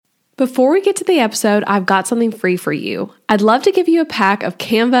Before we get to the episode, I've got something free for you. I'd love to give you a pack of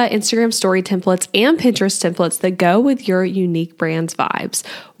Canva, Instagram story templates, and Pinterest templates that go with your unique brand's vibes.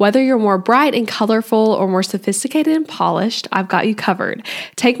 Whether you're more bright and colorful or more sophisticated and polished, I've got you covered.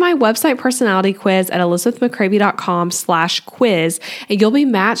 Take my website personality quiz at elizabethmccravy.com/quiz, and you'll be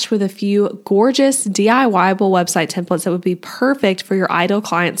matched with a few gorgeous DIY-able website templates that would be perfect for your ideal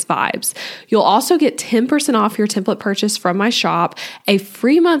client's vibes. You'll also get 10% off your template purchase from my shop, a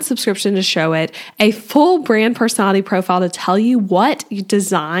free month subscription to show it, a full brand personality profile to tell you what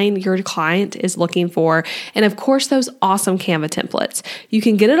design your client is looking for, and of course, those awesome Canva templates. You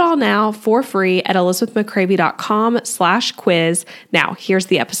can get it all now for free at elizabethmccravy.com/quiz. Now, here's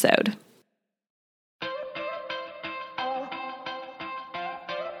the episode.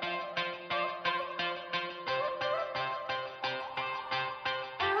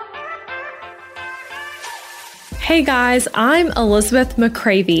 Hey guys, I'm Elizabeth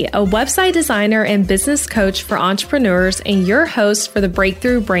McCravy, a website designer and business coach for entrepreneurs and your host for the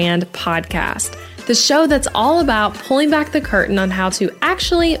Breakthrough Brand podcast, the show that's all about pulling back the curtain on how to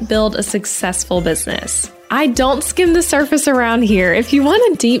actually build a successful business. I don't skim the surface around here. If you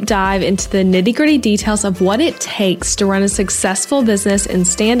want a deep dive into the nitty-gritty details of what it takes to run a successful business and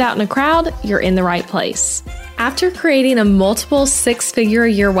stand out in a crowd, you're in the right place. After creating a multiple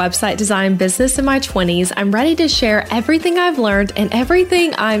six-figure-a-year website design business in my 20s, I'm ready to share everything I've learned and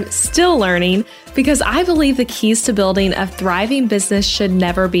everything I'm still learning because I believe the keys to building a thriving business should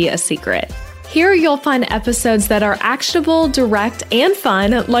never be a secret. Here you'll find episodes that are actionable, direct, and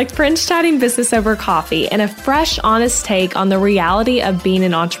fun, like friends chatting business over coffee, and a fresh, honest take on the reality of being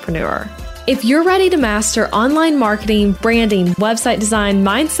an entrepreneur. If you're ready to master online marketing, branding, website design,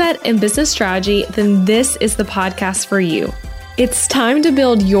 mindset, and business strategy, then this is the podcast for you. It's time to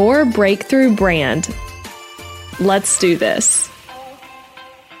build your breakthrough brand. Let's do this.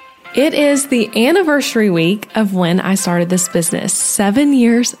 It is the anniversary week of when I started this business. 7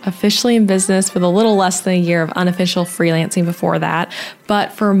 years officially in business with a little less than a year of unofficial freelancing before that.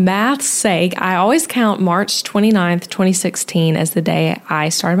 But for math's sake, I always count March 29th, 2016 as the day I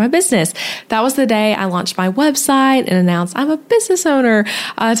started my business. That was the day I launched my website and announced I'm a business owner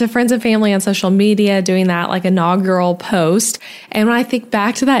to friends and family on social media, doing that like inaugural post. And when I think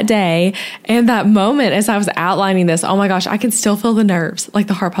back to that day and that moment as I was outlining this, oh my gosh, I can still feel the nerves, like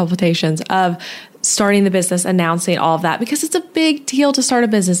the heart palpitations of starting the business, announcing all of that, because it's a big deal to start a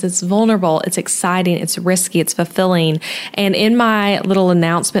business. It's vulnerable, it's exciting, it's risky, it's fulfilling. And in my little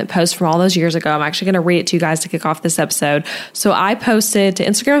announcement post from all those years ago, I'm actually going to read it to you guys to kick off this episode. So I posted to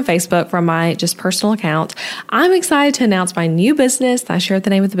Instagram and Facebook from my just personal account. I'm excited to announce my new business. I shared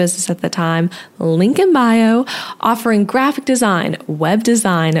the name of the business at the time, link in bio, offering graphic design, web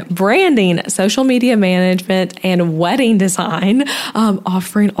design, branding, social media management, and wedding design,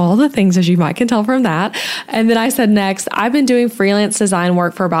 offering all the things as you might can tell from that. And then I said next, I've been doing freelance design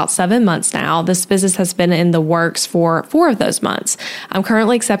work for about 7 months now. This business has been in the works for 4 of those months. I'm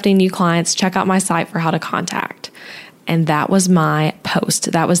currently accepting new clients. Check out my site for how to contact. And that was my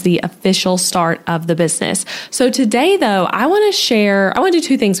post. That was the official start of the business. So today though, I want to do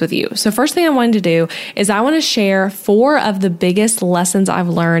 2 things with you. So first thing I wanted to do is I want to share 4 of the biggest lessons I've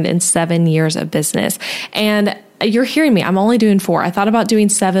learned in 7 years of business. And you're hearing me. I'm only doing 4. I thought about doing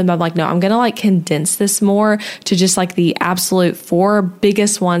 7, but I'm like, no, I'm going to condense this more to just the absolute 4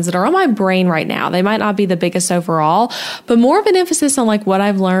 biggest ones that are on my brain right now. They might not be the biggest overall, but more of an emphasis on what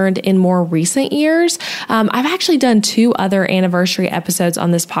I've learned in more recent years. I've actually done 2 other anniversary episodes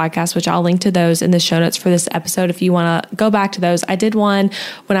on this podcast, which I'll link to those in the show notes for this episode. If you want to go back to those, I did one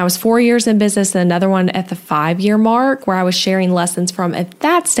when I was 4 years in business and another one at the 5-year mark where I was sharing lessons from at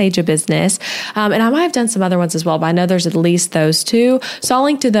that stage of business. And I might have done some other ones as well, but I know there's at least those 2. So I'll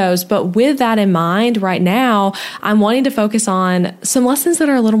link to those. But with that in mind, right now, I'm wanting to focus on some lessons that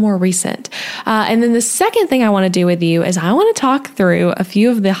are a little more recent. And then the second thing I want to do with you is I want to talk through a few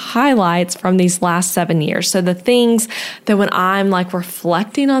of the highlights from these last 7 years. So the things that when I'm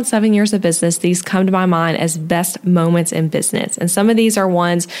reflecting on 7 years of business, these come to my mind as best moments in business. And some of these are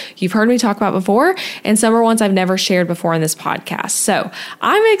ones you've heard me talk about before, and some are ones I've never shared before in this podcast. So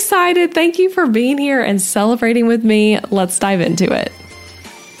I'm excited. Thank you for being here and celebrating with me. Let's dive into it.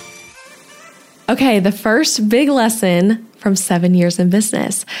 Okay, the first big lesson from 7 years in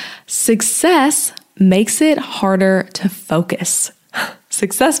business. Success makes it harder to focus.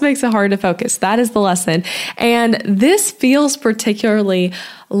 Success makes it hard to focus. That is the lesson. And this feels particularly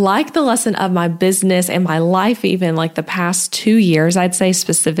like the lesson of my business and my life, even like the past 2 years, I'd say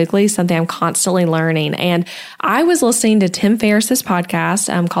specifically, something I'm constantly learning. And I was listening to Tim Ferriss's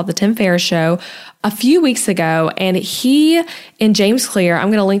podcast called The Tim Ferriss Show a few weeks ago, and he and James Clear, I'm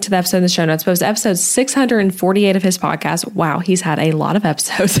going to link to the episode in the show notes, but it was episode 648 of his podcast. Wow, he's had a lot of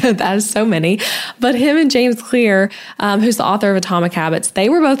episodes. That is so many. But him and James Clear, who's the author of Atomic Habits, they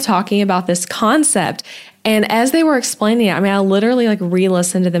were both talking about this concept. And as they were explaining it, I literally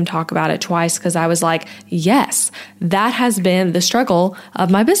re-listened to them talk about it twice because I was like, yes, that has been the struggle of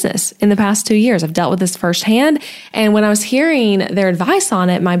my business in the past 2 years. I've dealt with this firsthand. And when I was hearing their advice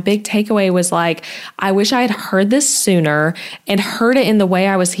on it, my big takeaway was I wish I had heard this sooner and heard it in the way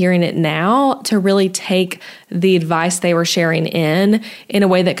I was hearing it now to really take the advice they were sharing in a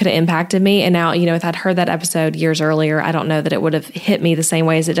way that could have impacted me. And now, if I'd heard that episode years earlier, I don't know that it would have hit me the same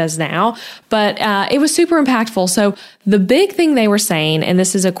way as it does now, but it was super impactful. So the big thing they were saying, and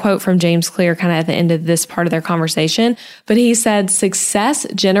this is a quote from James Clear kind of at the end of this part of their conversation, but he said, success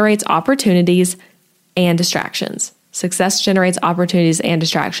generates opportunities and distractions. Success generates opportunities and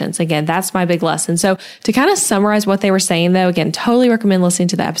distractions. Again, that's my big lesson. So to kind of summarize what they were saying though, again, totally recommend listening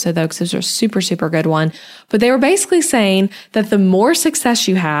to the episode though, because it was a super, super good one. But they were basically saying that the more success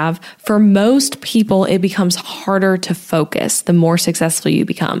you have, for most people, it becomes harder to focus the more successful you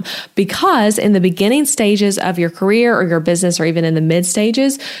become. Because in the beginning stages of your career or your business, or even in the mid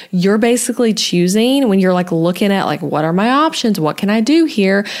stages, you're basically choosing when you're looking at what are my options? What can I do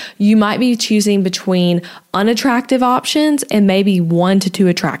here? You might be choosing between unattractive options and maybe 1 to 2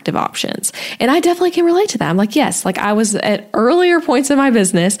 attractive options. And I definitely can relate to that. I'm yes, I was at earlier points in my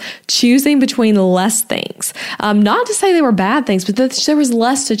business choosing between less things. Not to say they were bad things, but there was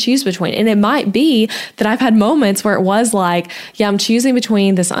less to choose between. And it might be that I've had moments where it was I'm choosing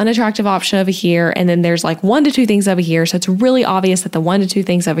between this unattractive option over here, and then there's 1 to 2 things over here. So it's really obvious that the 1 to 2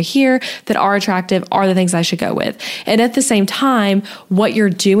 things over here that are attractive are the things I should go with. And at the same time, what you're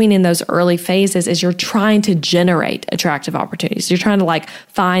doing in those early phases is you're trying to generate attractive opportunities. You're trying to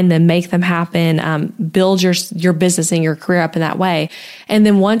find them, make them happen, build your business and your career up in that way. And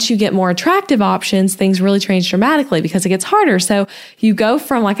then once you get more attractive options, things really change dramatically because it gets harder. So you go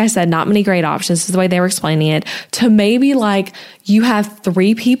from, like I said, not many great options, this is the way they were explaining it, to maybe you have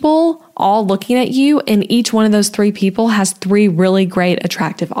 3 people all looking at you, and each one of those 3 people has 3 really great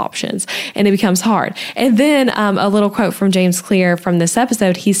attractive options, and it becomes hard. And then a little quote from James Clear from this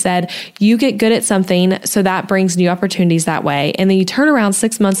episode, he said, you get good at something, so that brings new opportunities that way, and then you turn around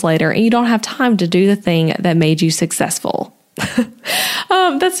 6 months later and you don't have time to do the thing that made you successful.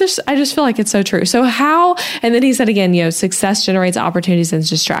 I just feel like it's so true. So and then he said again, success generates opportunities and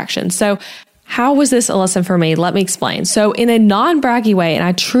distractions. So how was this a lesson for me? Let me explain. So in a non-braggy way, and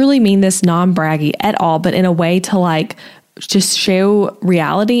I truly mean this non-braggy at all, but in a way to just show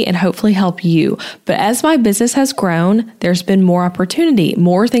reality and hopefully help you. But as my business has grown, there's been more opportunity,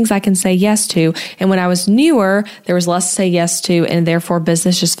 more things I can say yes to. And when I was newer, there was less to say yes to, and therefore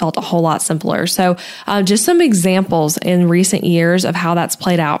business just felt a whole lot simpler. So just some examples in recent years of how that's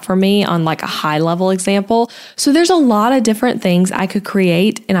played out for me on a high level example. So there's a lot of different things I could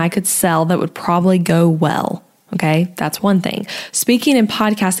create and I could sell that would probably go well. Okay, that's one thing. Speaking and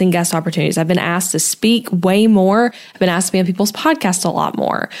podcasting guest opportunities. I've been asked to speak way more. I've been asked to be on people's podcasts a lot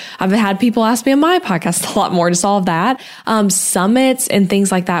more. I've had people ask me on my podcast a lot more, just all of that. Summits and things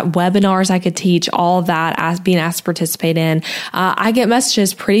like that, webinars I could teach, all of that, being asked to participate in. I get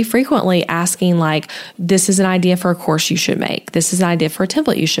messages pretty frequently asking this is an idea for a course you should make. This is an idea for a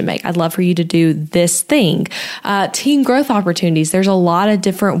template you should make. I'd love for you to do this thing. Team growth opportunities. There's a lot of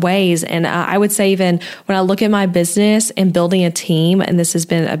different ways. And I would say even when I look at my business and building a team, and this has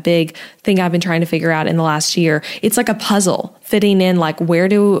been a big thing I've been trying to figure out in the last year, it's like a puzzle fitting in, where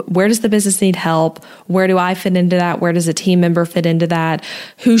does the business need help? Where do I fit into that? Where does a team member fit into that?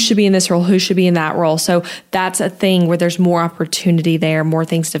 Who should be in this role? Who should be in that role? So that's a thing where there's more opportunity there, more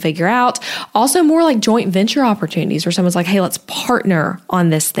things to figure out. Also more joint venture opportunities where someone's hey, let's partner on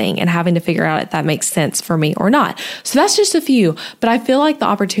this thing, and having to figure out if that makes sense for me or not. So that's just a few, but I feel the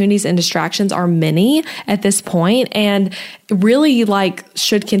opportunities and distractions are many at this point, and really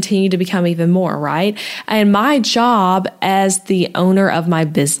should continue to become even more, right? And my job as the owner of my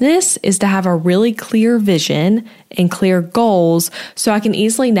business is to have a really clear vision and clear goals so I can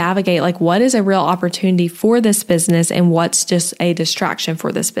easily navigate what is a real opportunity for this business and what's just a distraction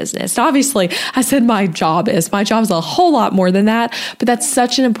for this business. So obviously, I said my job is a whole lot more than that, but that's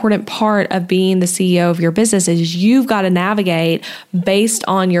such an important part of being the CEO of your business is you've got to navigate based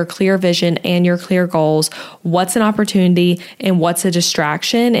on your clear vision and your clear goals. What's an opportunity and what's a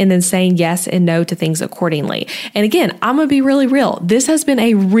distraction, and then saying yes and no to things accordingly. And again, I'm going to be really real. This has been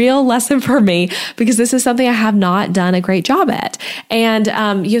a real lesson for me because this is something I have not done a great job at. And,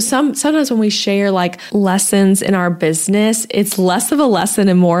 sometimes when we share like lessons in our business, it's less of a lesson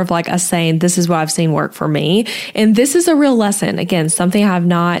and more of like us saying, this is what I've seen work for me. And this is a real lesson. Again, something I've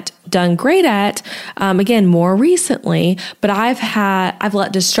not done great at, again, more recently, but I've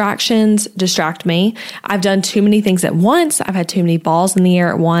let distractions distract me. I've done too many things at once. I've had too many balls in the air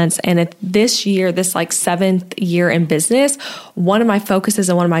at once. And this year, this like 7th year in business, one of my focuses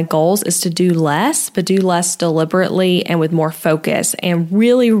and one of my goals is to do less, but do less deliberately and with more focus, and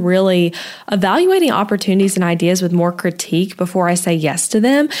really, really evaluating opportunities and ideas with more critique before I say yes to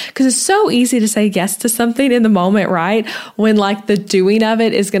them. Because it's so easy to say yes to something in the moment, right? When like the doing of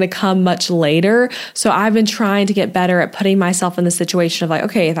it is going to come much later. So I've been trying to get better at putting myself in the situation of like,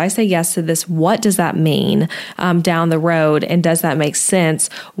 okay, if I say yes to this, what does that mean down the road? And does that make sense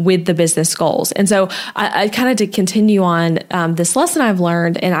with the business goals? And so I kind of did continue on this lesson I've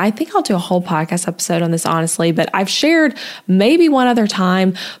learned, and I think I'll do a whole podcast episode on this, honestly, but I've shared maybe one other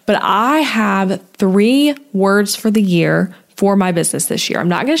time, but I have 3 words for the year for my business this year. I'm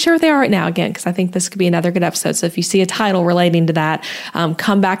not going to share what they are right now, again, because I think this could be another good episode. So if you see a title relating to that,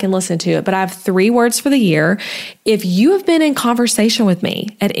 come back and listen to it. But I have 3 words for the year. If you have been in conversation with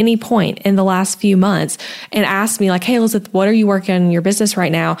me at any point in the last few months and asked me like, hey, Elizabeth, what are you working on in your business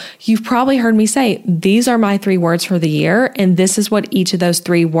right now? You've probably heard me say, these are my 3 words for the year. And this is what each of those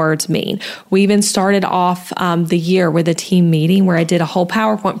 3 words mean. We even started off the year with a team meeting where I did a whole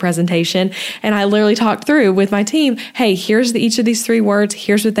PowerPoint presentation. And I literally talked through with my team, hey, here's each of these 3 words.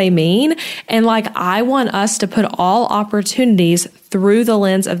 Here's what they mean. And like, I want us to put all opportunities through the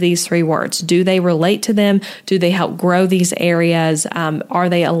lens of these 3 words. Do they relate to them? Do they help grow these areas? Are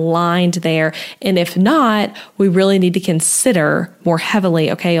they aligned there? And if not, we really need to consider more heavily,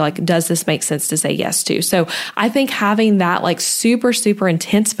 okay, like, does this make sense to say yes to? So I think having that like super, super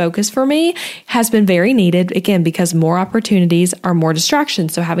intense focus for me has been very needed, again, because more opportunities are more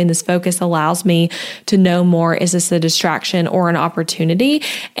distractions. So having this focus allows me to know more, is this a distraction or an opportunity?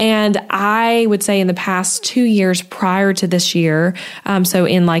 And I would say in the past 2 years prior to this year, so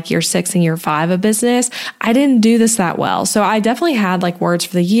in like year 6 and year 5 of business, I didn't do this that well. So I definitely had like words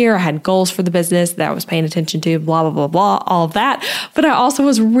for the year. I had goals for the business that I was paying attention to, blah, blah, blah, blah, all of that. But I also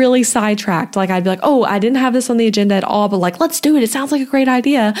was really sidetracked. Like I'd be like, oh, I didn't have this on the agenda at all, but like, let's do it. It sounds like a great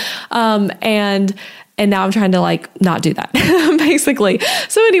idea. And now I'm trying to like not do that, basically.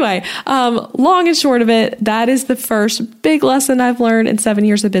 So anyway, long and short of it, that is the first big lesson I've learned in 7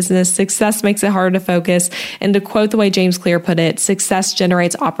 years of business. Success makes it harder to focus. And to quote the way James Clear put it, success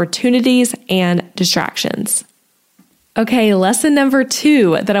generates opportunities and distractions. Okay, lesson number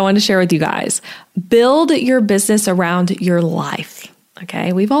 2 that I want to share with you guys. Build your business around your life.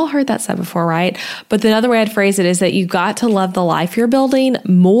 Okay, we've all heard that said before, right? But the other way I'd phrase it is that you got to love the life you're building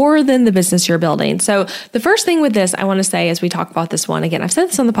more than the business you're building. So the first thing with this, I want to say as we talk about this one, again, I've said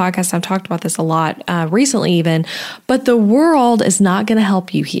this on the podcast, I've talked about this a lot recently even, but the world is not going to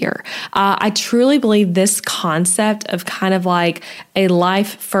help you here. I truly believe this concept of kind of like a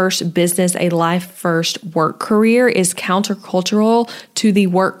life first business, a life first work career is countercultural to the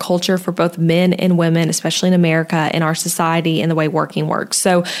work culture for both men and women, especially in America, in our society, and the way working works.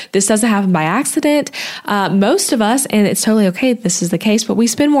 So this doesn't happen by accident. Most of us, and it's totally okay if this is the case, but we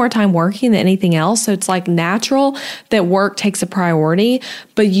spend more time working than anything else. So it's like natural that work takes a priority,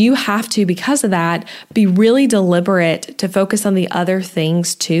 but you have to, because of that, be really deliberate to focus on the other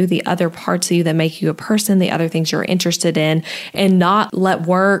things too, the other parts of you that make you a person, the other things you're interested in, and not let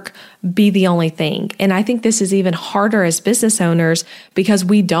work be the only thing. And I think this is even harder as business owners because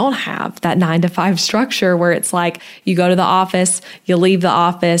we don't have that 9-to-5 structure where it's like you go to the office, you leave the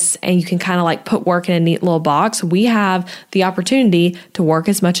office, and you can kind of like put work in a neat little box. We have the opportunity to work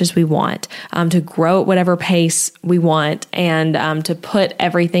as much as we want, to grow at whatever pace we want, and to put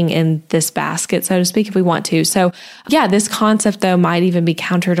everything in this basket, so to speak, if we want to. So yeah, this concept though might even be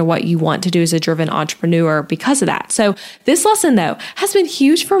counter to what you want to do as a driven entrepreneur because of that. So this lesson though has been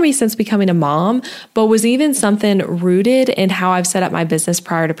huge for me since becoming a mom, but was even something rooted in how I've set up my business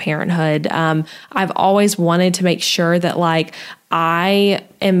prior to parenthood. I've always wanted to make sure that like I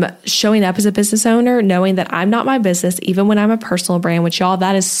am showing up as a business owner, knowing that I'm not my business, even when I'm a personal brand, which y'all,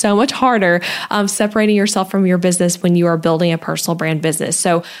 that is so much harder, separating yourself from your business when you are building a personal brand business.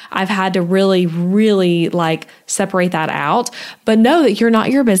 So I've had to really, really like separate that out, but know that you're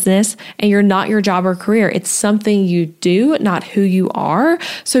not your business and you're not your job or career. It's something you do, not who you are.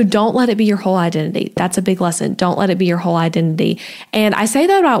 So don't let it be your whole identity. That's a big lesson. Don't let it be your whole identity. And I say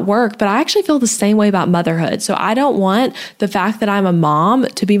that about work, but I actually feel the same way about motherhood. So I don't want the fact that I'm a mom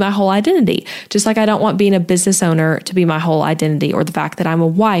to be my whole identity, just like I don't want being a business owner to be my whole identity, or the fact that I'm a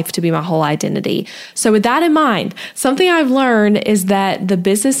wife to be my whole identity. So with that in mind, something I've learned is that the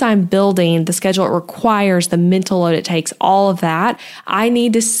business I'm building, the schedule it requires, the mental load it takes, all of that, I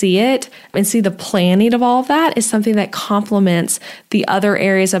need to see it and see the planning of all of that is something that complements the other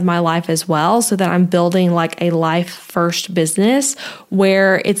areas of my life as well, so that I'm building like a life first business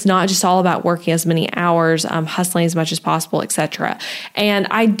where it's not just all about working as many hours, hustling as much as possible, etc. And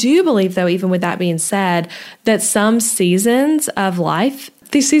I do believe, though, even with that being said, that some seasons of life,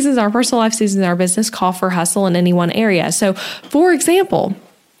 these seasons, our personal life seasons, our business, call for hustle in any one area. So, for example,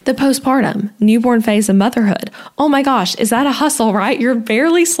 the postpartum, newborn phase of motherhood. Oh my gosh, is that a hustle, right? You're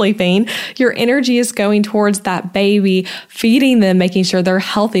barely sleeping. Your energy is going towards that baby, feeding them, making sure they're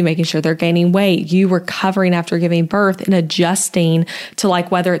healthy, making sure they're gaining weight, you recovering after giving birth and adjusting to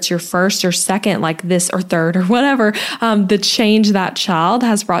like whether it's your first or second, like this or third or whatever, the change that child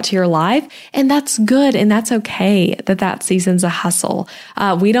has brought to your life. And that's good. And that's okay that season's a hustle.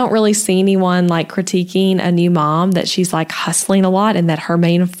 We don't really see anyone like critiquing a new mom that she's like hustling a lot and that her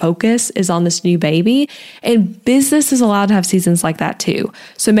main focus is on this new baby. And business is allowed to have seasons like that too.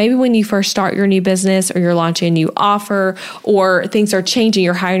 So maybe when you first start your new business, or you're launching a new offer, or things are changing,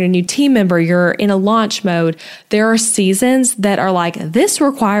 you're hiring a new team member, you're in a launch mode, there are seasons that are like, this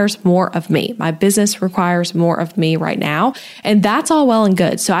requires more of me. My business requires more of me right now. And that's all well and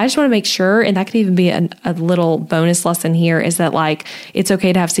good. So I just want to make sure, and that could even be a little bonus lesson here, is that like, it's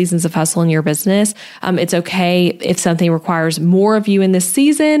okay to have seasons of hustle in your business. It's okay if something requires more of you in this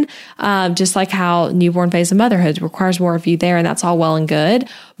season, just like how newborn phase of motherhood requires more of you there, and that's all well and good.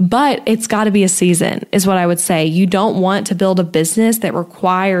 But it's got to be a season, is what I would say. You don't want to build a business that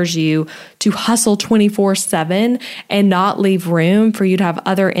requires you to hustle 24/7 and not leave room for you to have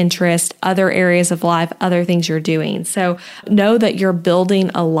other interests, other areas of life, other things you're doing. So know that you're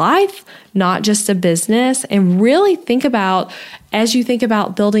building a life, not just a business, and really think about, as you think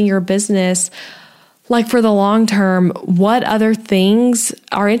about building your business, like for the long term, what other things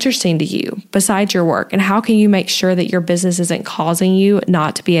are interesting to you besides your work? And how can you make sure that your business isn't causing you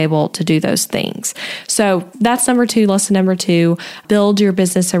not to be able to do those things? So that's number 2, lesson number 2, build your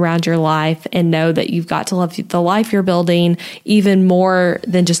business around your life and know that you've got to love the life you're building even more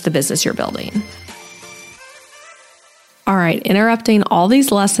than just the business you're building. All right, interrupting all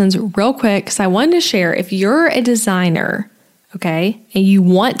these lessons real quick because I wanted to share, if you're a designer, okay, and you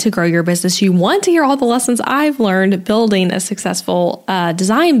want to grow your business, you want to hear all the lessons I've learned building a successful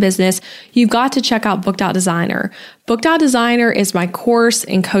design business, you've got to check out Book.Designer. Book.Designer is my course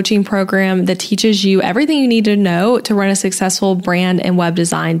and coaching program that teaches you everything you need to know to run a successful brand and web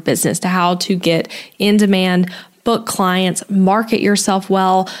design business, to how to get in demand, book clients, market yourself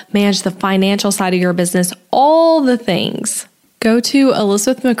well, manage the financial side of your business, all the things. Go to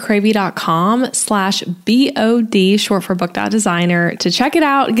elizabethmccravy.com/BOD, short for Book.Designer, to check it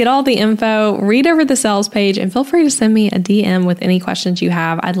out, get all the info, read over the sales page, and feel free to send me a DM with any questions you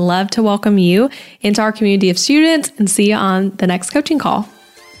have. I'd love to welcome you into our community of students and see you on the next coaching call.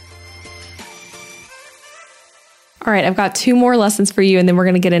 All right, I've got 2 more lessons for you, and then we're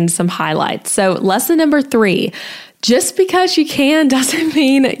going to get into some highlights. So lesson number 3, just because you can doesn't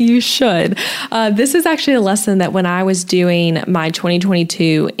mean you should. This is actually a lesson that when I was doing my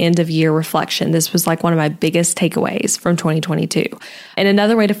 2022 end of year reflection, this was like one of my biggest takeaways from 2022. And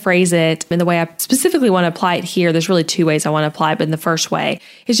another way to phrase it, and the way I specifically want to apply it here, there's really 2 ways I want to apply it, but in the first way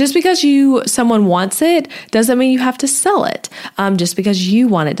is, just because someone wants it doesn't mean you have to sell it. Just because you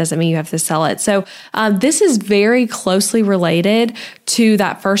want it doesn't mean you have to sell it. So this is very closely related to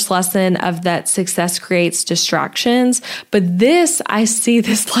that first lesson of that success creates distraction. But I see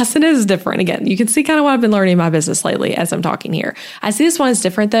this lesson is different. Again, you can see kind of what I've been learning in my business lately as I'm talking here. I see this one as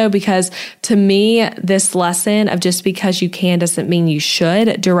different though, because to me, this lesson of just because you can doesn't mean you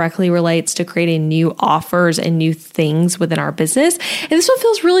should directly relates to creating new offers and new things within our business. And this one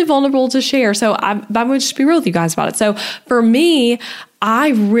feels really vulnerable to share. So I'm going to just be real with you guys about it. So for me, I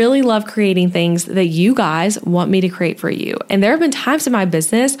really love creating things that you guys want me to create for you. And there have been times in my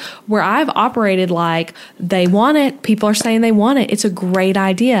business where I've operated like they want it. People are saying they want it. It's a great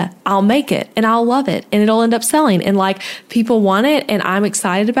idea. I'll make it and I'll love it and it'll end up selling. And like people want it and I'm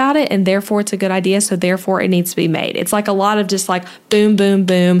excited about it and therefore it's a good idea. So therefore it needs to be made. It's like a lot of just like boom, boom,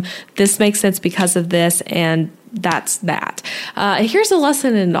 boom. This makes sense because of this, and that's that. Here's a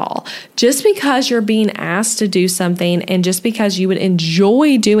lesson in it all. Just because you're being asked to do something and just because you would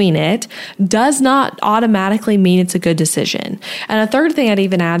enjoy doing it does not automatically mean it's a good decision. And a third thing I'd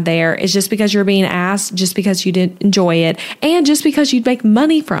even add there is just because you're being asked, just because you didn't enjoy it, and just because you'd make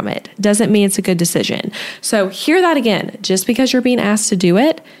money from it doesn't mean it's a good decision. So hear that again. Just because you're being asked to do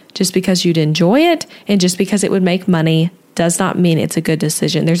it, just because you'd enjoy it, and just because it would make money does not mean it's a good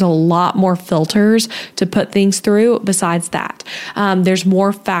decision. There's a lot more filters to put things through besides that. There's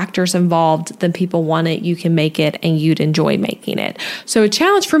more factors involved than people want it, you can make it, and you'd enjoy making it. So a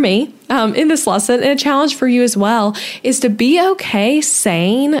challenge for me in this lesson, and a challenge for you as well, is to be okay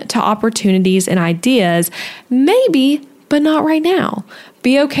saying to opportunities and ideas, maybe, but not right now.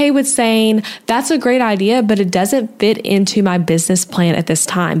 Be okay with saying, that's a great idea, but it doesn't fit into my business plan at this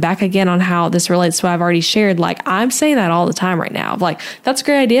time. Back again on how this relates to what I've already shared. Like, I'm saying that all the time right now. Like, that's a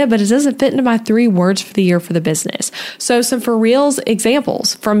great idea, but it doesn't fit into my 3 words for the year for the business. So some for reals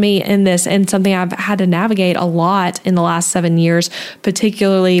examples from me in this, and something I've had to navigate a lot in the last 7 years,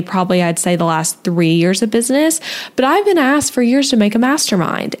 particularly probably I'd say the last 3 years of business. But I've been asked for years to make a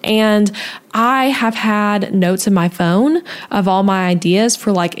mastermind, and I have had notes in my phone of all my ideas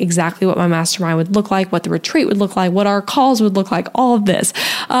for like exactly what my mastermind would look like, what the retreat would look like, what our calls would look like, all of this.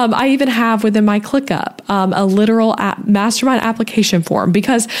 I even have within my ClickUp a literal mastermind application form,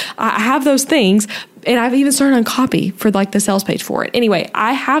 because I have those things. And I've even started on copy for like the sales page for it. Anyway,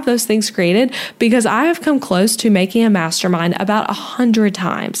 I have those things created because I have come close to making a mastermind about 100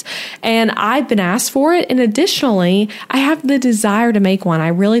 times. And I've been asked for it. And additionally, I have the desire to make one. I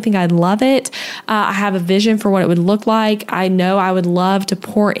really think I'd love it. I have a vision for what it would look like. I know I would love to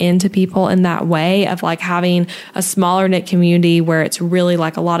pour into people in that way of like having a smaller knit community where it's really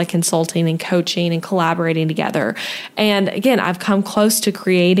like a lot of consulting and coaching and collaborating together. And again, I've come close to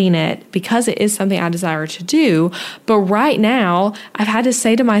creating it because it is something I desire to do. But right now, I've had to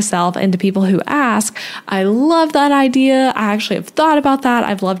say to myself and to people who ask, I love that idea. I actually have thought about that.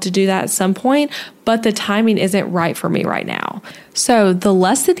 I'd love to do that at some point, but the timing isn't right for me right now. So the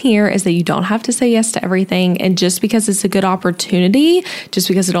lesson here is that you don't have to say yes to everything. And just because it's a good opportunity, just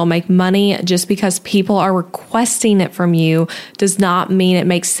because it'll make money, just because people are requesting it from you does not mean it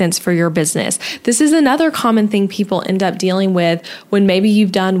makes sense for your business. This is another common thing people end up dealing with when maybe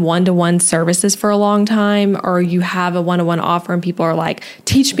you've done one-to-one services for a long time, or you have a one-to-one offer and people are like,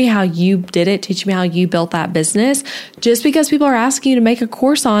 teach me how you did it. Teach me how you built that business. Just because people are asking you to make a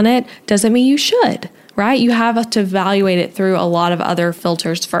course on it doesn't mean you should. Right? You have to evaluate it through a lot of other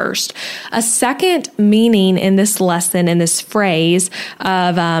filters first. A second meaning in this lesson, in this phrase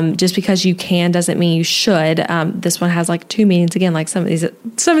of just because you can doesn't mean you should. This one has like 2 meanings again, like some of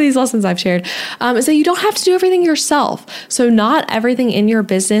these lessons I've shared, is that you don't have to do everything yourself. So not everything in your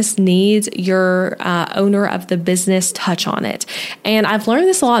business needs your owner of the business touch on it. And I've learned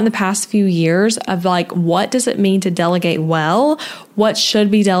this a lot in the past few years of like, what does it mean to delegate well? What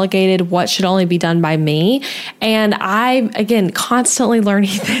should be delegated? What should only be done by me? And I'm, again, constantly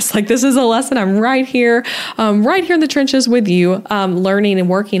learning this. Like, this is a lesson I'm right here in the trenches with you, learning and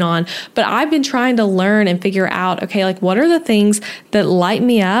working on. But I've been trying to learn and figure out, okay, like, what are the things that light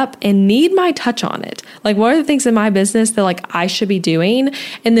me up and need my touch on it? Like, what are the things in my business that like I should be doing?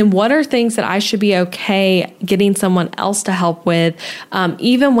 And then what are things that I should be okay getting someone else to help with,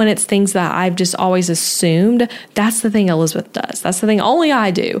 even when it's things that I've just always assumed that's the thing Elizabeth does. That's the thing only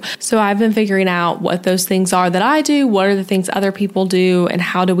I do. So I've been figuring out what those things are that I do, what are the things other people do, and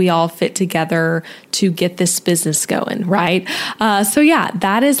how do we all fit together to get this business going, right? So yeah,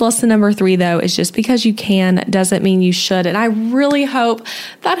 that is lesson number 3 though, is just because you can doesn't mean you should. And I really hope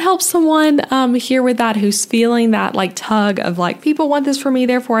that helps someone here with that who's feeling that like tug of like, people want this for me,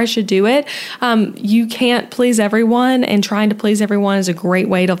 therefore I should do it. You can't please everyone, and trying to please everyone is a great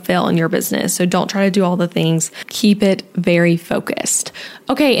way to fail in your business. So don't try to do all the things. Keep it very focused.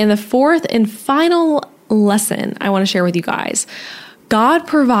 Okay, and the 4th and final lesson I want to share with you guys. God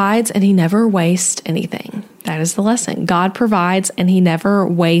provides and he never wastes anything. That is the lesson. God provides and he never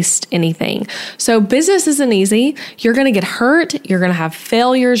wastes anything. So business isn't easy. You're going to get hurt. You're going to have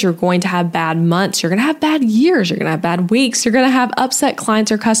failures. You're going to have bad months. You're going to have bad years. You're going to have bad weeks. You're going to have upset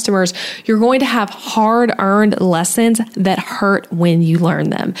clients or customers. You're going to have hard-earned lessons that hurt when you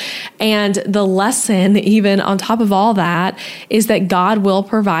learn them. And the lesson, even on top of all that, is that God will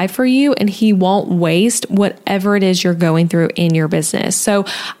provide for you and he won't waste whatever it is you're going through in your business. So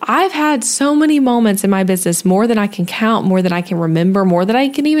I've had so many moments in my business, more than I can count, more than I can remember, more than I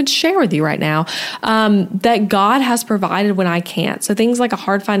can even share with you right now, that God has provided when I can't. So things like a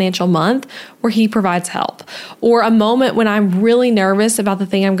hard financial month where he provides help, or a moment when I'm really nervous about the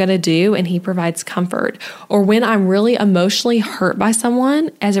thing I'm going to do and he provides comfort, or when I'm really emotionally hurt by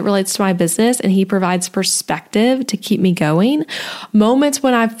someone as it relates to my business and he provides perspective to keep me going. Moments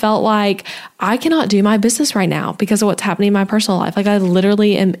when I felt like I cannot do my business right now because of what's happening in my personal life. Like I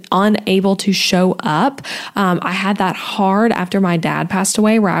literally am unable to show up. I had that hard after my dad passed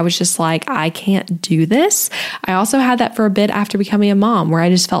away where I was just like, I can't do this. I also had that for a bit after becoming a mom where I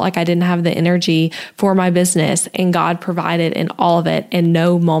just felt like I didn't have the energy for my business, and God provided in all of it and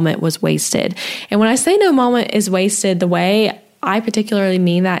no moment was wasted. And when I say no moment is wasted, the way I particularly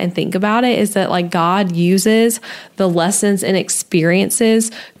mean that and think about it is that like God uses the lessons and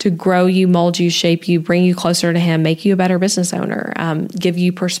experiences to grow you, mold you, shape you, bring you closer to him, make you a better business owner, give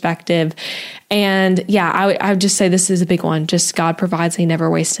you perspective. And yeah, I would just say this is a big one. Just God provides, he never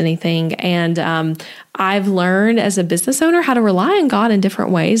wastes anything. And I've learned as a business owner how to rely on God in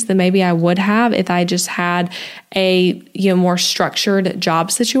different ways than maybe I would have if I just had a more structured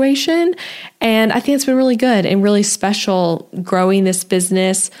job situation. And I think it's been really good and really special growing this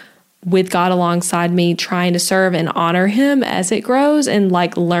business with God alongside me, trying to serve and honor him as it grows and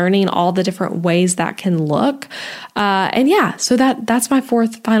like learning all the different ways that can look. And yeah, so that's my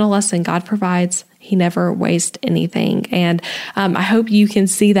fourth final lesson. God provides. He never wastes anything. And I hope you can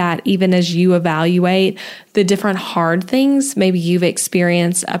see that even as you evaluate the different hard things maybe you've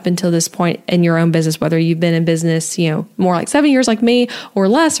experienced up until this point in your own business, whether you've been in business, more like 7 years like me or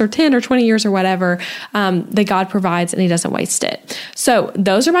less or 10 or 20 years or whatever, that God provides and he doesn't waste it. So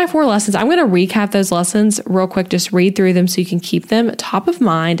those are my 4 lessons. I'm going to recap those lessons real quick, just read through them so you can keep them top of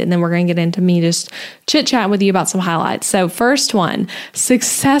mind. And then we're going to get into me just chit chatting with you about some highlights. So first one,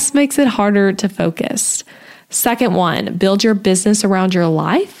 success makes it harder to focus. Second one, build your business around your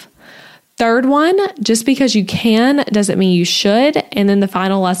life. Third one, just because you can doesn't mean you should. And then the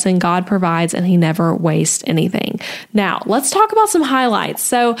final lesson, God provides and he never wastes anything. Now, let's talk about some highlights.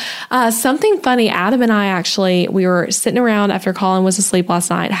 So something funny, Adam and I we were sitting around after Colin was asleep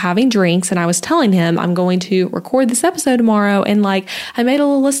last night having drinks, and I was telling him I'm going to record this episode tomorrow. And I made a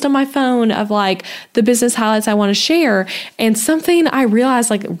little list on my phone of the business highlights I want to share. And something I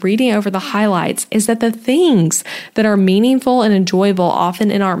realized reading over the highlights is that the things that are meaningful and enjoyable often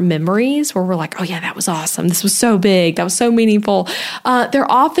in our memories where we're like, oh yeah, that was awesome. This was so big. That was so meaningful.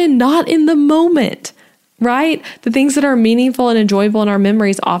 They're often not in the moment, right? The things that are meaningful and enjoyable in our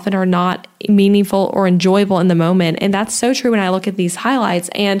memories often are not meaningful or enjoyable in the moment. And that's so true when I look at these highlights.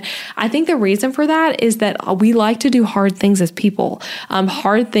 And I think the reason for that is that we like to do hard things as people.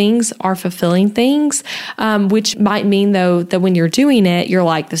 Hard things are fulfilling things, which might mean though that when you're doing it, you're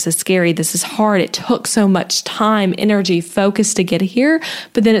like, this is scary. This is hard. It took so much time, energy, focus to get here,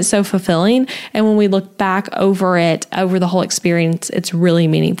 but then it's so fulfilling. And when we look back over it, over the whole experience, it's really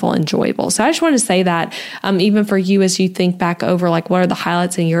meaningful and enjoyable. So I just want to say that even for you, as you think back over what are the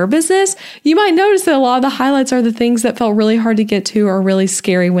highlights in your business, you might notice that a lot of the highlights are the things that felt really hard to get to or really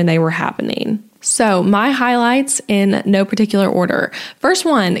scary when they were happening. So my highlights in no particular order. First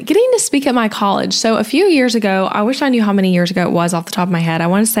one, getting to speak at my college. So a few years ago, I wish I knew how many years ago it was off the top of my head. I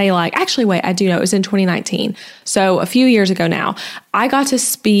want to say I do know, it was in 2019. So a few years ago now, I got to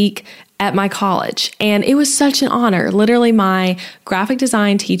speak at my college. And it was such an honor. Literally my graphic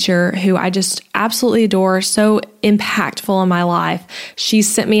design teacher, who I just absolutely adore, so impactful in my life. She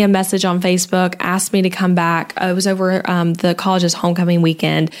sent me a message on Facebook, asked me to come back. It was over the college's homecoming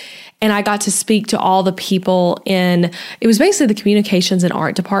weekend. And I got to speak to all the people it was basically the communications and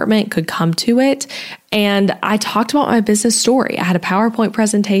art department could come to it. And I talked about my business story. I had a PowerPoint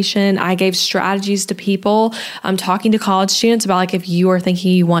presentation. I gave strategies to people. I'm talking to college students about if you are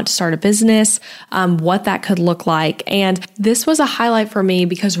thinking you want to start a business, what that could look like. And this was a highlight for me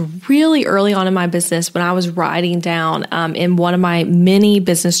because really early on in my business, when I was writing down in one of my many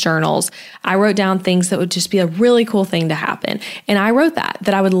business journals, I wrote down things that would just be a really cool thing to happen. And I wrote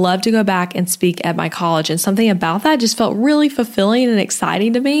that I would love to go back and speak at my college. And something about that just felt really fulfilling and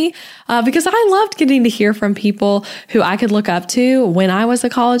exciting to me because I loved getting getting to hear from people who I could look up to when I was a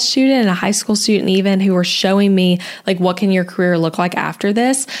college student and a high school student even, who were showing me like, what can your career look like after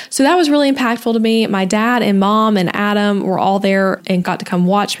this? So that was really impactful to me. My dad and mom and Adam were all there and got to come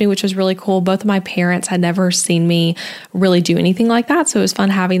watch me, which was really cool. Both of my parents had never seen me really do anything like that. So it was fun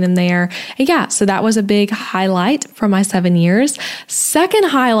having them there. And yeah, so that was a big highlight from my 7 years. Second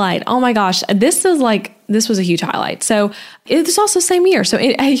highlight, oh my gosh, this was a huge highlight. So it was also the same year. So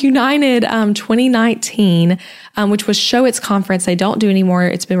at United 2019, which was Show It's conference, they don't do anymore.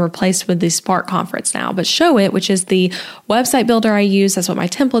 It's been replaced with the Spark conference now. But Show It, which is the website builder I use, that's what my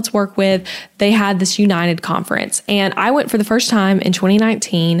templates work with, they had this United conference. And I went for the first time in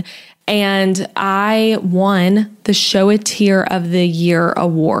 2019, and I won the Show-A-Tier of the Year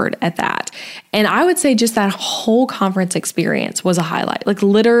award at that. And I would say just that whole conference experience was a highlight, like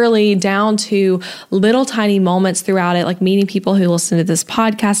literally down to little tiny moments throughout it, like meeting people who listen to this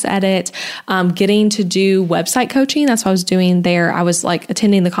podcast edit, getting to do website coaching. That's what I was doing there. I was like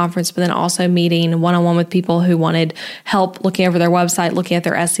attending the conference, but then also meeting one-on-one with people who wanted help looking over their website, looking at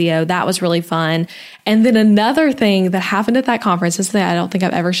their SEO. That was really fun. And then another thing that happened at that conference, this is something I don't think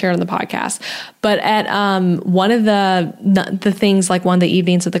I've ever shared on the podcast, but at one of the things, like one of the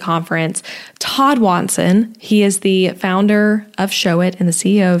evenings of the conference, Todd Watson, he is the founder of Show It and the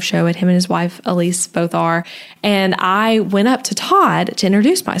CEO of Show It. Him and his wife, Elise, both are. And I went up to Todd to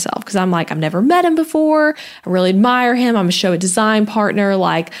introduce myself because I'm like, I've never met him before. I really admire him. I'm a Show It design partner.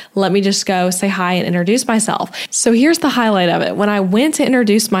 Like, let me just go say hi and introduce myself. So here's the highlight of it. When I went to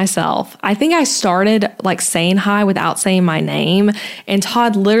introduce myself, I think I started like saying hi without saying my name. And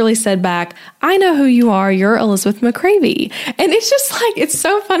Todd literally said back, I know who you are. You're Elizabeth McCravy. And it's just like, it's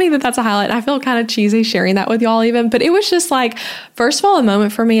so funny that that's a highlight. I feel kind of cheesy sharing that with y'all even, but it was just like, first of all, a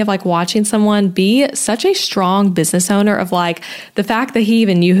moment for me of like watching someone be such a strong business owner, of like the fact that he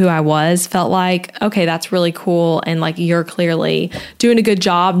even knew who I was felt like, okay, that's really cool. And like, you're clearly doing a good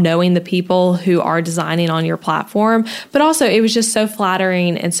job knowing the people who are designing on your platform. But also it was just so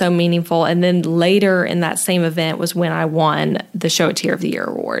flattering and so meaningful. And then later in that same event was when I won the Show-A-Tier of the Year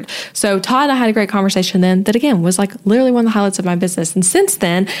award. So Todd and I had a great conversation then that again was like literally one of the highlights of my business. And since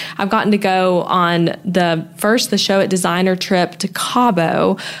then I've gotten to go on the Show It designer trip to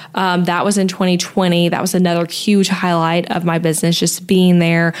Cabo. That was in 2020. That was another huge highlight of my business, just being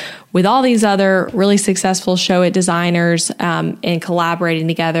there with all these other really successful Show It designers and collaborating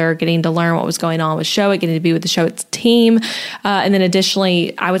together, getting to learn what was going on with Show It, getting to be with the Show It team. And then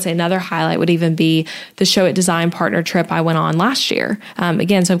additionally, I would say another highlight would even be the Show It design partner trip I went on last year.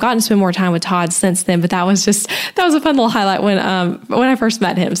 Again, so I've gotten to spend more time with Todd since then, but that was a fun little highlight when I first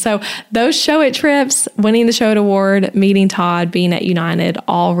met him. So those Show It trips, winning the Show It award, meeting Todd, being at United,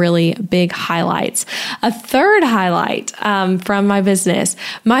 all really big highlights. A third highlight from my business,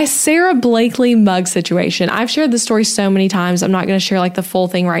 my Sara Blakely mug situation. I've shared this story so many times. I'm not going to share like the full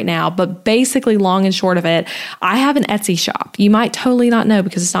thing right now, but basically long and short of it, I have an Etsy shop. You might totally not know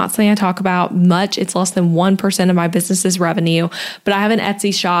because it's not something I talk about much. It's less than 1% of my business's revenue, but I have an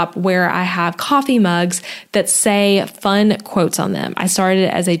Etsy shop where I have coffee mugs that say fun quotes on them. I started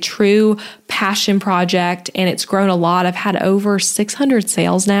it as a true passion project and it's grown a lot. I've had over 600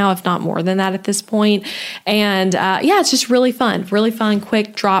 sales now, if not more than that at this point. And it's just really fun,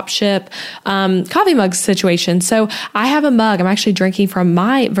 quick drop ship coffee mug situation. So I have a mug. I'm actually drinking from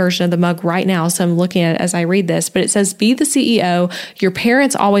my version of the mug right now. So I'm looking at it as I read this, but it says, be the CEO your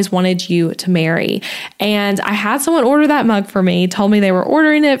parents always wanted you to marry. And I had someone order that mug for me, told me they were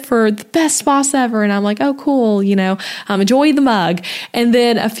ordering it for the best boss ever. And I'm like, oh, cool. Enjoy the mug. And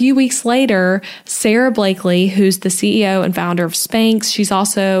then a few weeks later, Sara Blakely, who's the CEO and founder of Spanx, she's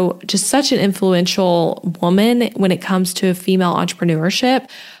also just such an influential woman when it comes to female entrepreneurship.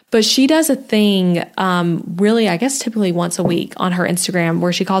 But she does a thing really, I guess, typically once a week on her Instagram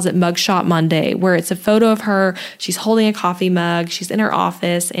where she calls it Mugshot Monday, where it's a photo of her. She's holding a coffee mug. She's in her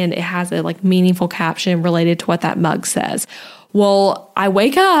office and it has a like meaningful caption related to what that mug says. Well, I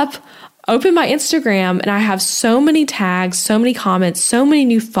wake up, open my Instagram, and I have so many tags, so many comments, so many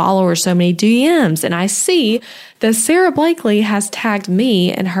new followers, so many DMs. And I see that Sara Blakely has tagged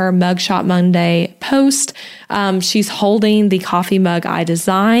me in her Mugshot Monday post. She's holding the coffee mug I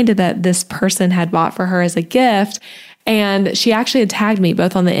designed that this person had bought for her as a gift. And she actually had tagged me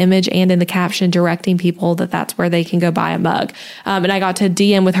both on the image and in the caption, directing people that that's where they can go buy a mug. And I got to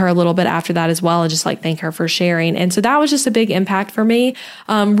DM with her a little bit after that as well and just like thank her for sharing. And so that was just a big impact for me.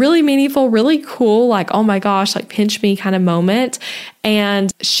 Really meaningful, really cool, like, oh my gosh, like pinch me kind of moment.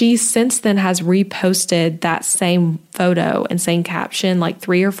 And she since then has reposted that same photo and same caption like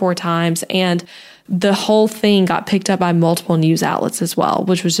 3 or 4 times. And the whole thing got picked up by multiple news outlets as well,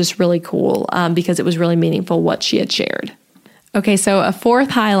 which was just really cool because it was really meaningful what she had shared. Okay, so a fourth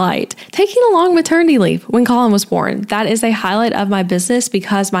highlight, taking a long maternity leave when Colin was born. That is a highlight of my business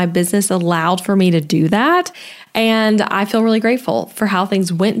because my business allowed for me to do that. And I feel really grateful for how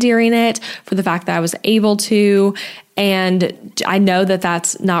things went during it, for the fact that I was able to. And I know that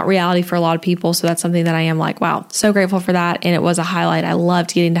that's not reality for a lot of people. So that's something that I am like, wow, so grateful for that. And it was a highlight. I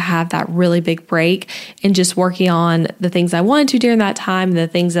loved getting to have that really big break and just working on the things I wanted to during that time, the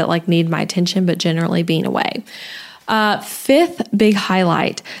things that like need my attention, but generally being away. Fifth big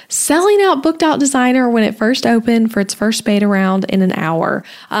highlight, selling out Booked Out Designer when it first opened for its first beta round in an hour.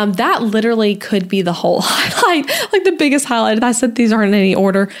 That literally could be the whole highlight, like the biggest highlight. I said these aren't in any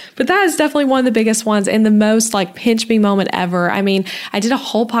order, but that is definitely one of the biggest ones and the most like pinch me moment ever. I mean, I did a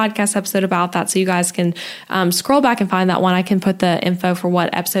whole podcast episode about that, so you guys can scroll back and find that one. I can put the info for what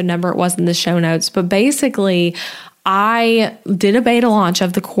episode number it was in the show notes, but basically I did a beta launch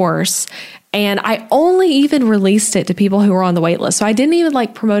of the course and I only even released it to people who were on the wait list. So I didn't even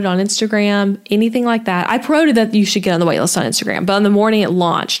like promote it on Instagram, anything like that. I promoted that you should get on the wait list on Instagram, but on the morning it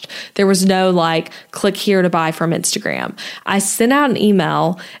launched, there was no like click here to buy from Instagram. I sent out an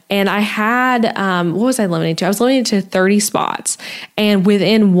email and I had, what was I limiting to? I was limiting to 30 spots. And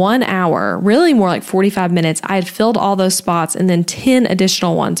within 1 hour, really more like 45 minutes, I had filled all those spots and then 10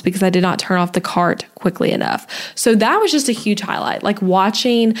 additional ones because I did not turn off the cart quickly enough. So that was just a huge highlight, like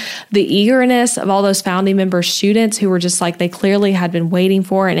watching the eagerness of all those founding member students who were just like, they clearly had been waiting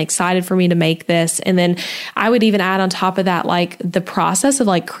for and excited for me to make this. And then I would even add on top of that, like the process of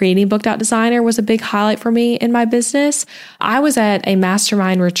like creating Booked Out Designer was a big highlight for me in my business. I was at a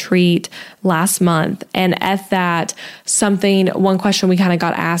mastermind retreat last month. And at that, one question we kind of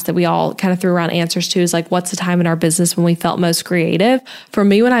got asked that we all kind of threw around answers to is like, what's the time in our business when we felt most creative? For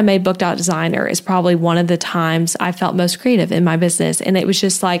me, when I made Booked Out Designer is probably one of the times I felt most creative in my business. And it was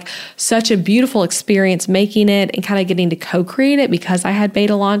just like such a beautiful experience making it and kind of getting to co-create it because I had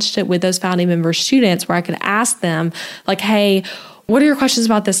beta launched it with those founding member students where I could ask them like, hey, what are your questions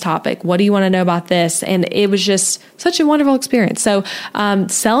about this topic? What do you want to know about this? And it was just such a wonderful experience. So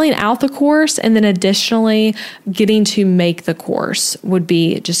selling out the course and then additionally getting to make the course would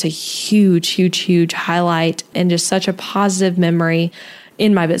be just a huge, huge, huge highlight and just such a positive memory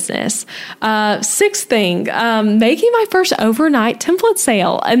in my business. Sixth thing, making my first overnight template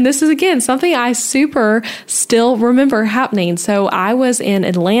sale. And this is, again, something I super still remember happening. So I was in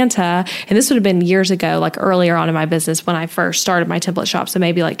Atlanta, and this would have been years ago, like earlier on in my business when I first started my template shop. So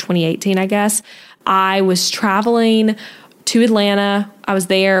maybe like 2018, I guess. I was traveling to Atlanta. I was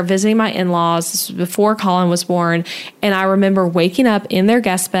there visiting my in-laws. This was before Colin was born. And I remember waking up in their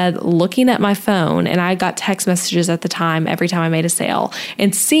guest bed, looking at my phone, and I got text messages at the time every time I made a sale,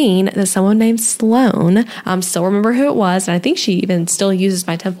 and seeing that someone named Sloan, still remember who it was, and I think she even still uses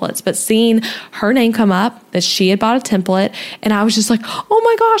my templates, but seeing her name come up, that she had bought a template, and I was just like, oh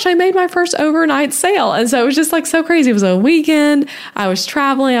my gosh, I made my first overnight sale. And so it was just like so crazy. It was a weekend. I was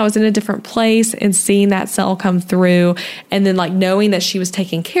traveling. I was in a different place, and seeing that sale come through, and then like knowing that she was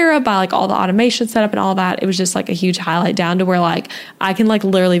taken care of by like all the automation setup and all that. It was just like a huge highlight down to where like I can like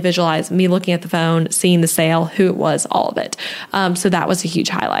literally visualize me looking at the phone, seeing the sale, who it was, all of it. So that was a huge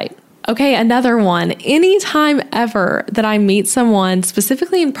highlight. Okay, another one. Anytime ever that I meet someone,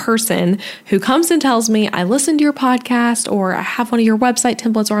 specifically in person, who comes and tells me, I listened to your podcast, or I have one of your website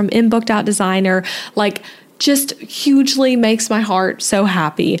templates, or I'm in Booked Out Designer, like just hugely makes my heart so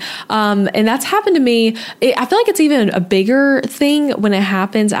happy. And that's happened to me. I feel like it's even a bigger thing when it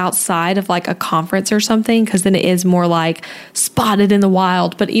happens outside of like a conference or something, because then it is more like spotted in the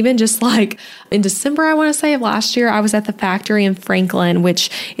wild. But even just like in December, I want to say, of last year, I was at the Factory in Franklin,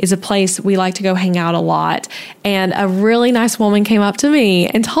 which is a place we like to go hang out a lot. And a really nice woman came up to me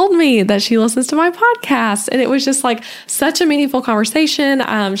and told me that she listens to my podcast. And it was just like such a meaningful conversation.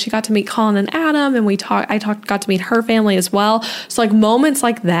 She got to meet Colin and Adam, and I got to meet her family as well. So like moments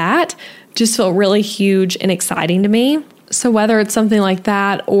like that just feel really huge and exciting to me. So whether it's something like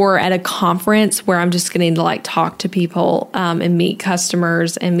that or at a conference where I'm just getting to like talk to people and meet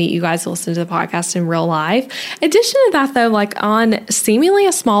customers and meet you guys who listen to the podcast in real life. In addition to that though, like on seemingly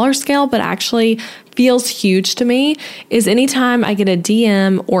a smaller scale, but actually feels huge to me, is anytime I get a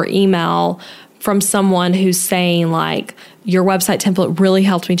DM or email from someone who's saying like, your website template really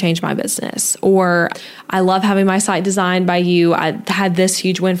helped me change my business, or I love having my site designed by you. I had this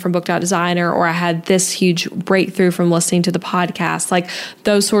huge win from Booked Out Designer, or I had this huge breakthrough from listening to the podcast. Like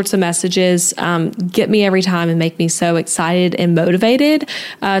those sorts of messages get me every time and make me so excited and motivated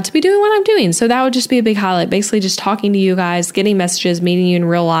to be doing what I'm doing. So that would just be a big highlight. Basically just talking to you guys, getting messages, meeting you in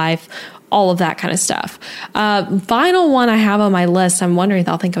real life, all of that kind of stuff. Final one I have on my list, I'm wondering if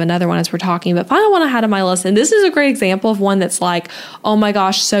I'll think of another one as we're talking, but final one I had on my list, and this is a great example of one that's like, oh my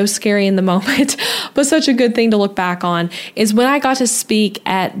gosh, so scary in the moment, but such a good thing to look back on, is when I got to speak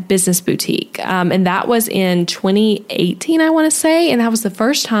at Business Boutique. And that was in 2018, I want to say. And that was the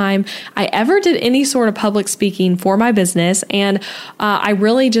first time I ever did any sort of public speaking for my business. And I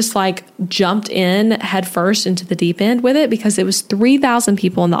really just like jumped in head first into the deep end with it, because it was 3,000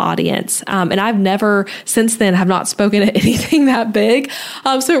 people in the audience. And I've never since then have not spoken at anything that big.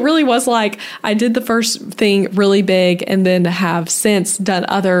 So it really was like I did the first thing really big and then have since done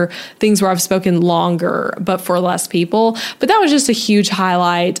other things where I've spoken longer, but for less people. But that was just a huge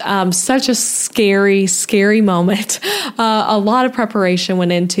highlight. Such a scary, scary moment. A lot of preparation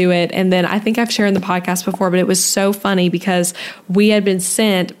went into it. And then I think I've shared in the podcast before, but it was so funny because we had been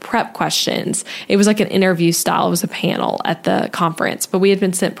sent prep questions. It was like an interview style. It was a panel at the conference, but we had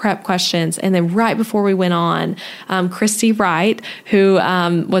been sent prep questions. And then right before we went on, Christy Wright, who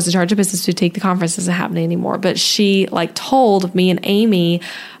was in charge of Business Boutique, the conference isn't happening anymore, but she like told me and Amy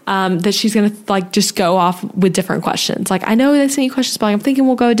that she's going to like just go off with different questions. Like, I know they sent you questions, but I'm thinking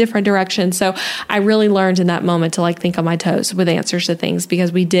we'll go a different direction. So I really learned in that moment to like think on my toes with answers to things,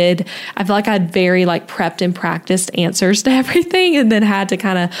 because I feel like I had very like prepped and practiced answers to everything and then had to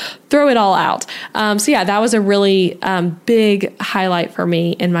kind of throw it all out. So yeah, that was a really big highlight for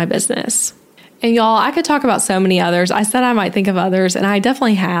me in my business. And y'all, I could talk about so many others. I said I might think of others, and I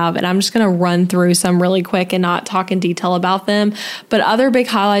definitely have, and I'm just going to run through some really quick and not talk in detail about them. But other big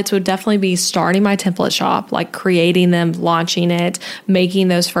highlights would definitely be starting my template shop, like creating them, launching it, making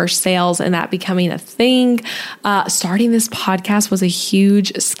those first sales, and that becoming a thing. Starting this podcast was a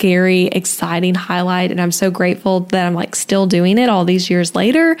huge, scary, exciting highlight, and I'm so grateful that I'm like still doing it all these years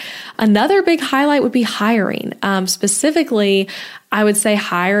later. Another big highlight would be hiring. Specifically, I would say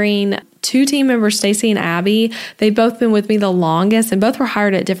hiring 2 team members, Stacy and Abby. They've both been with me the longest, and both were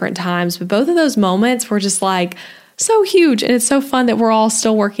hired at different times. But both of those moments were just like so huge. And it's so fun that we're all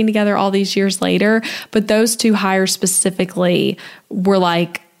still working together all these years later. But those 2 hires specifically were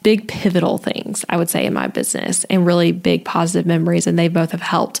like big pivotal things, I would say, in my business, and really big positive memories. And they both have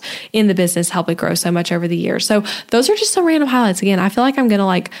helped in the business, help it grow so much over the years. So those are just some random highlights. Again, I feel like I'm going to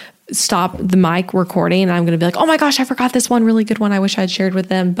like stop the mic recording and I'm going to be like, oh my gosh, I forgot this one really good one I wish I'd shared with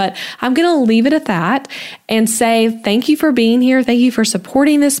them. But I'm going to leave it at that and say thank you for being here. Thank you for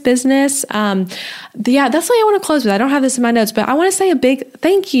supporting this business. Yeah, that's what I want to close with. I don't have this in my notes, but I want to say a big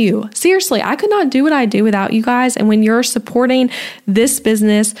thank you. Seriously, I could not do what I do without you guys. And when you're supporting this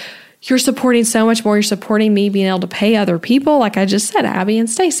business, you're supporting so much more. You're supporting me being able to pay other people, like I just said, Abby and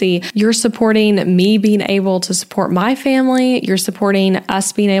Stacy. You're supporting me being able to support my family. You're supporting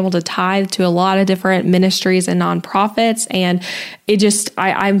us being able to tithe to a lot of different ministries and nonprofits. And it just,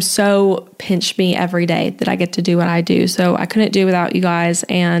 I'm so pinch me every day that I get to do what I do. So I couldn't do without you guys.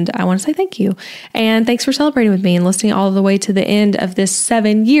 And I want to say thank you. And thanks for celebrating with me and listening all the way to the end of this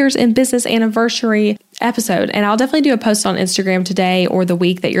 7 years in business anniversary episode. And I'll definitely do a post on Instagram today or the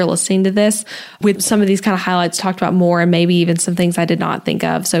week that you're listening to this with some of these kind of highlights talked about more, and maybe even some things I did not think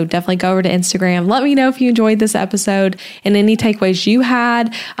of. So definitely go over to Instagram. Let me know if you enjoyed this episode and any takeaways you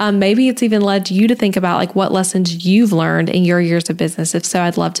had. Maybe it's even led you to think about like what lessons you've learned in your years of business. If so,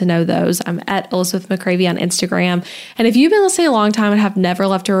 I'd love to know those. I'm at Elizabeth McCravey on Instagram. And if you've been listening a long time and have never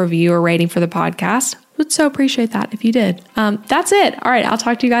left a review or rating for the podcast, would so appreciate that if you did. That's it. All right. I'll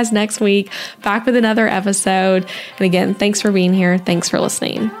talk to you guys next week, back with another episode. And again, thanks for being here. Thanks for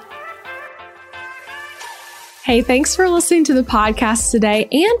listening. Hey, thanks for listening to the podcast today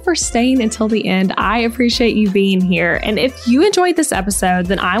and for staying until the end. I appreciate you being here. And if you enjoyed this episode,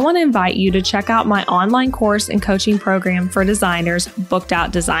 then I want to invite you to check out my online course and coaching program for designers, Booked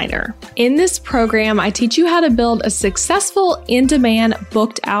Out Designer. In this program, I teach you how to build a successful in-demand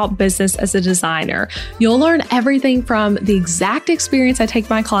booked out business as a designer. You'll learn everything from the exact experience I take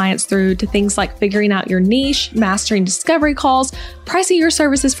my clients through to things like figuring out your niche, mastering discovery calls, pricing your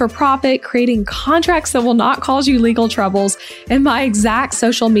services for profit, creating contracts that will not cause you legal troubles, and my exact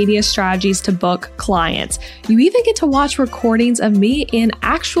social media strategies to book clients. You even get to watch recordings of me in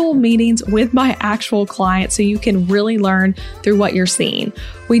actual meetings with my actual clients so you can really learn through what you're seeing.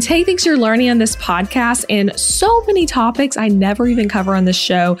 We take things you're learning on this podcast and so many topics I never even cover on this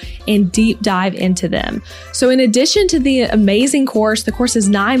show and deep dive into them. So in addition to the amazing course, the course is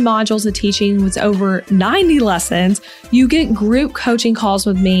 9 modules of teaching with over 90 lessons. You get group coaching calls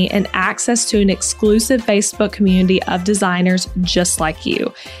with me and access to an exclusive Facebook Facebook community of designers just like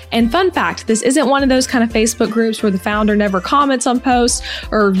you. And fun fact, this isn't one of those kind of Facebook groups where the founder never comments on posts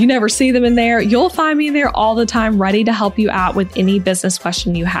or you never see them in there. You'll find me there all the time, ready to help you out with any business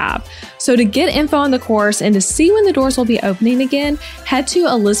question you have. So to get info on the course and to see when the doors will be opening again, head to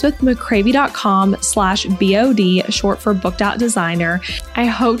elizabethmccravy.com/BOD, short for Booked Out Designer. I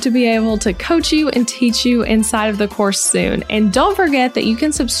hope to be able to coach you and teach you inside of the course soon. And don't forget that you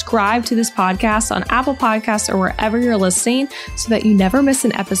can subscribe to this podcast on Apple Podcasts or wherever you're listening so that you never miss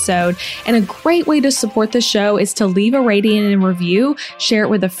an episode. And a great way to support the show is to leave a rating and review, share it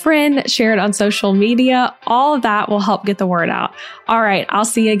with a friend, share it on social media. All of that will help get the word out. All right, I'll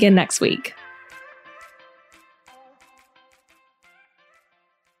see you again next week.